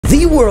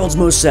The world's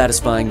most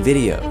satisfying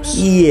videos.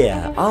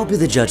 Yeah, I'll be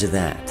the judge of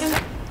that.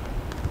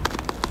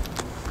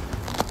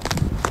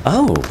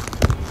 Oh.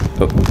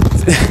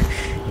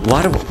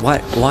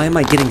 Why am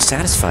I getting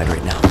satisfied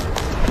right now?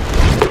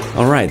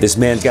 Alright, this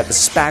man's got the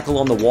spackle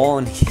on the wall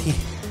and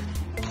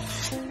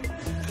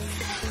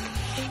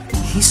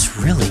he's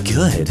really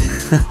good.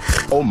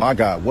 Oh my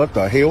god, what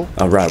the hell?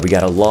 Alright, we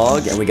got a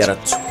log and we got a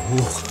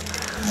tool.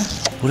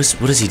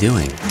 What is he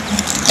doing?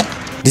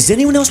 Does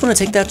anyone else want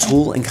to take that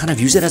tool and kind of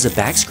use it as a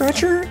back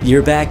scratcher?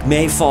 Your back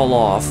may fall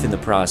off in the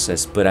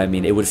process, but I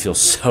mean, it would feel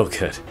so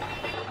good.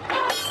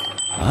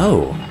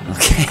 Oh,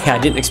 okay, I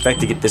didn't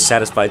expect to get this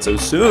satisfied so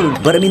soon.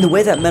 But I mean, the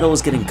way that metal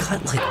is getting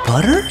cut like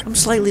butter, I'm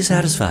slightly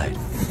satisfied.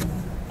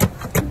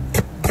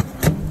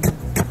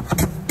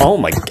 Oh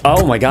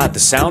my god, the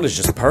sound is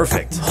just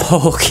perfect.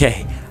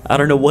 Okay, I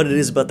don't know what it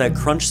is about that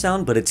crunch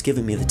sound, but it's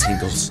giving me the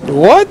tingles.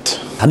 What?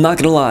 I'm not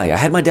gonna lie, I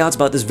had my doubts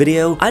about this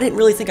video. I didn't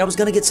really think I was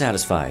gonna get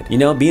satisfied. You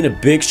know, being a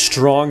big,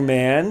 strong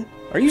man.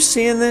 Are you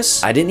seeing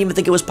this? I didn't even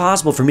think it was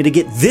possible for me to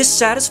get this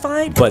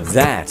satisfied, but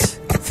that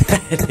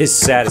is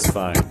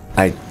satisfying.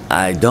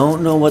 I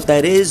don't know what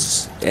that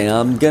is, and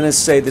I'm gonna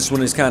say this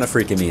one is kind of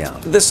freaking me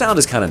out. The sound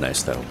is kind of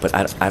nice though, but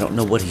I don't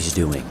know what he's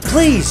doing.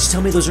 Please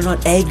tell me those are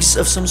not eggs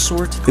of some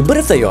sort. But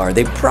if they are,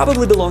 they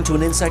probably belong to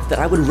an insect that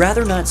I would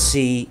rather not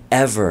see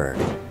ever.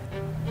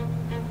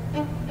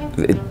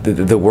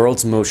 The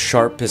world's most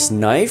sharpest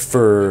knife,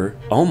 or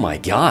oh my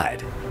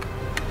god.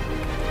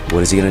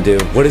 What is he gonna do?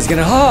 What is he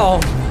gonna, oh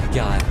my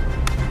god.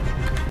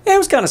 Yeah, it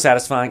was kind of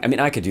satisfying. I mean,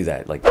 I could do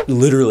that, like,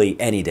 literally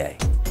any day.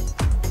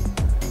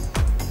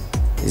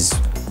 Is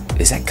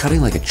that cutting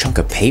like a chunk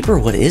of paper?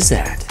 What is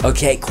that?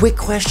 Okay, quick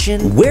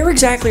question. Where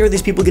exactly are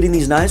these people getting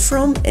these knives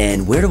from,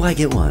 and where do I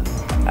get one?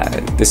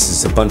 This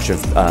is a bunch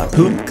of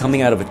poop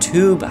coming out of a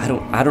tube. I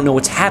don't know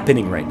what's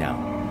happening right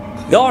now.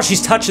 Oh,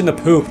 she's touching the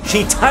poop.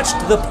 She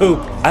touched the poop.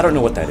 I don't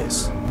know what that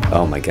is.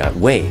 Oh my god,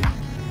 wait.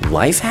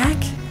 Life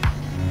hack?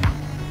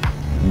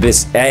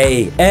 This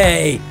may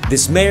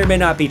or may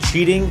not be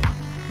cheating,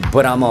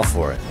 but I'm all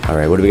for it. All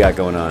right, what do we got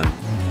going on?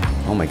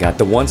 Oh my god,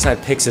 the one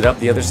side picks it up,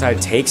 the other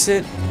side takes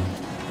it.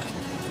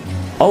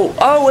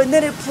 Oh, and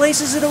then it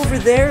places it over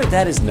there?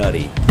 That is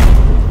nutty.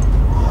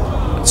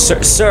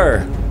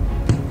 Sir.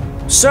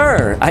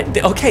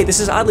 Okay, this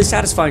is oddly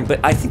satisfying, but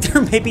I think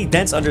there may be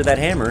dents under that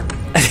hammer.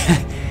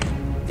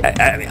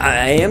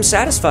 I am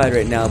satisfied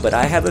right now, but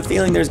I have a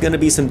feeling there's gonna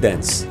be some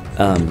dents.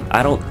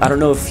 I don't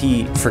know if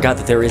he forgot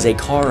that there is a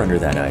car under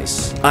that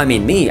ice. I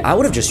mean, I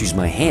would have just used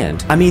my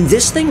hand. I mean,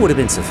 this thing would have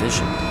been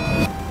sufficient.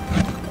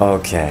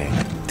 Okay.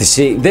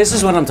 See, this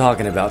is what I'm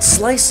talking about.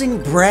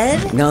 Slicing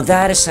bread? Now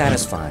that is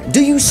satisfying.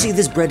 Do you see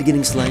this bread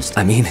getting sliced?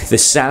 I mean, the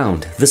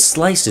sound, the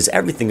slices,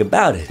 everything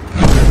about it.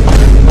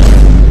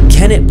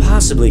 Can it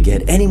possibly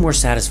get any more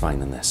satisfying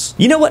than this?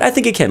 You know what? I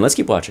think it can. Let's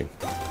keep watching.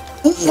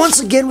 Once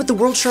again with the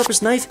world's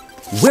sharpest knife?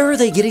 Where are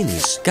they getting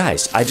these?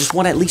 Guys, I just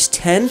want at least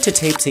 10 to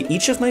tape to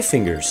each of my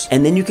fingers,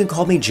 and then you can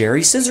call me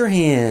Jerry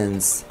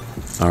Scissorhands.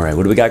 All right,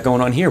 what do we got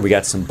going on here? We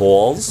got some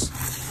balls.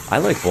 I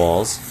like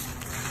balls.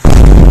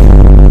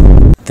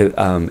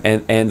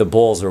 And the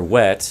balls are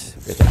wet.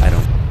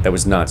 That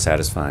was not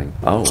satisfying.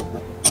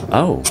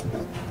 Oh,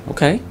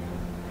 okay.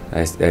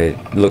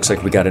 It looks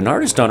like we got an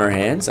artist on our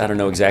hands. I don't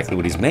know exactly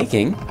what he's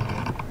making.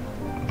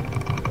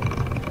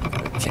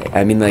 Okay,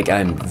 I mean, like,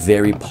 I'm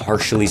very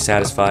partially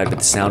satisfied, but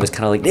the sound is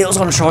kind of like nails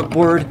on a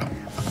chalkboard.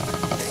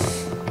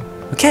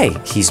 Okay,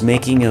 he's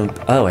making a,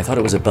 oh, I thought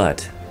it was a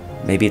butt.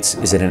 Maybe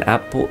is it an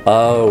apple?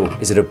 Oh,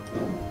 it's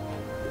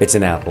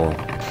an apple.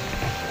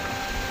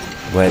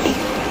 What?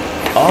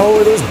 Oh,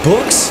 are those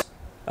books?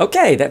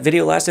 Okay, that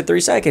video lasted 3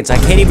 seconds. I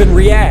can't even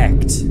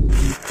react.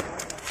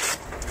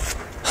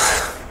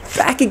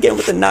 Back again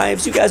with the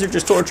knives. You guys are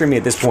just torturing me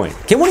at this point.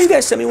 Can one of you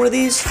guys send me one of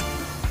these?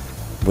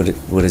 What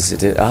is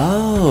it?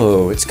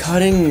 Oh, it's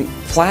cutting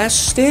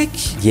plastic?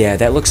 Yeah,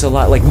 that looks a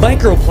lot like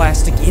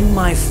microplastic in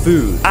my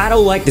food. I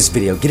don't like this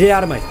video. Get it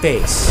out of my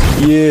face.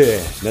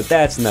 Yeah, now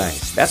that's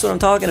nice. That's what I'm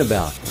talking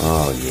about.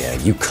 Oh yeah,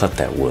 you cut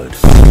that wood.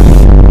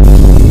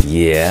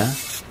 Yeah.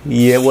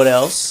 Yeah, what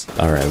else?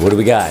 All right, what do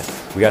we got?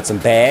 We got some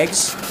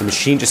bags. The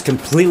machine just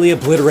completely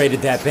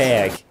obliterated that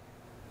bag.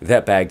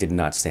 That bag did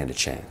not stand a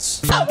chance.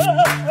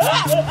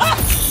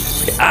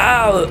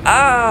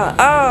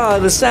 Ow,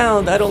 the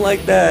sound, I don't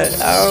like that.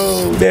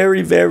 Oh,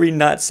 very, very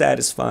not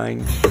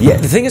satisfying. Yeah,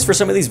 the thing is, for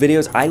some of these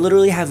videos, I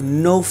literally have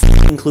no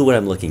f***ing clue what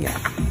I'm looking at.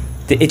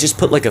 It just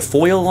put like a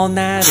foil on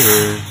that,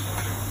 or...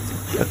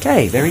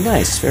 Okay, very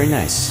nice, very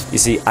nice. You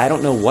see, I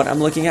don't know what I'm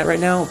looking at right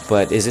now,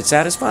 but is it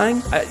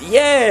satisfying?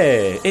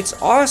 Yeah, it's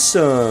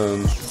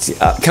awesome. See,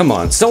 come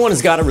on, someone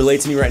has got to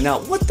relate to me right now.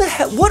 What the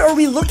hell? What are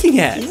we looking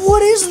at?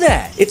 What is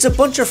that? It's a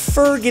bunch of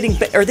fur getting...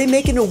 Are they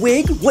making a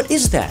wig? What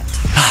is that?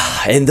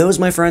 And those,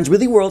 my friends, were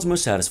the world's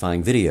most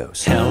satisfying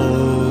videos.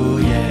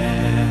 Hell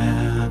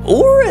yeah.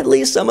 Or at least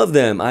least some of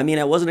them. I mean,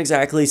 I wasn't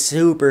exactly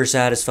super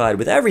satisfied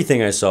with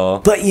everything I saw,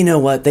 but you know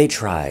what? They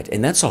tried,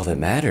 and that's all that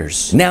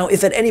matters. Now,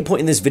 if at any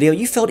point in this video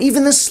you felt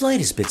even the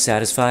slightest bit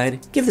satisfied,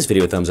 give this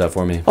video a thumbs up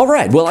for me.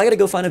 Alright, well, I gotta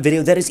go find a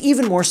video that is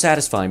even more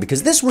satisfying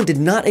because this one did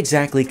not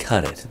exactly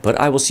cut it. But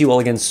I will see you all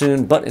again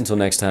soon, but until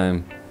next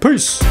time,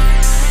 peace!